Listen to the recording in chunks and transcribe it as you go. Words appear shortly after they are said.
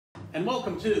and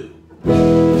welcome to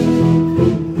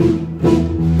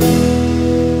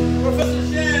Professor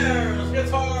Sher's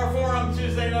Guitar Forum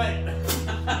Tuesday night,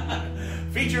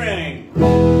 featuring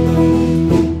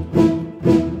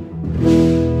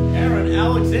Aaron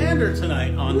Alexander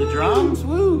tonight on the drums,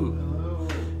 woo,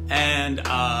 and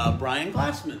Brian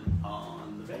Glassman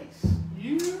on the bass.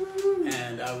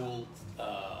 And I will,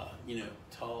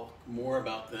 talk more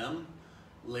about them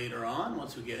later on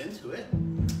once we get into it.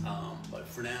 But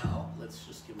for now, let's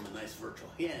just give them a nice virtual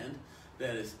hand.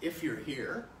 That is, if you're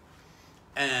here.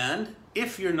 And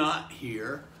if you're not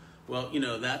here, well,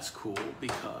 that's cool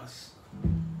because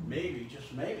maybe,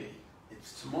 just maybe,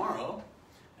 it's tomorrow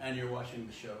and you're watching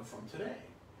the show from today,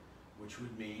 which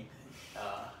would mean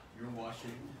you're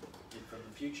watching it from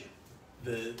the future.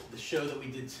 The show that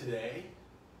we did today,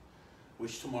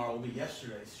 which tomorrow will be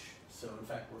yesterday's show. So, in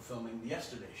fact, we're filming the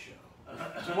yesterday show.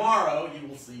 Tomorrow, you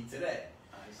will see today.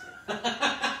 I see.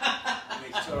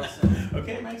 Makes total sense.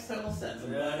 Okay, makes total sense.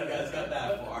 I'm glad you guys got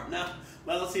that far. Now,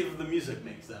 let's see if the music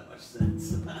makes that much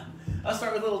sense. I'll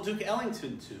start with a little Duke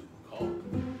Ellington tune called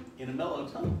In a Mellow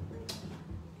Tone.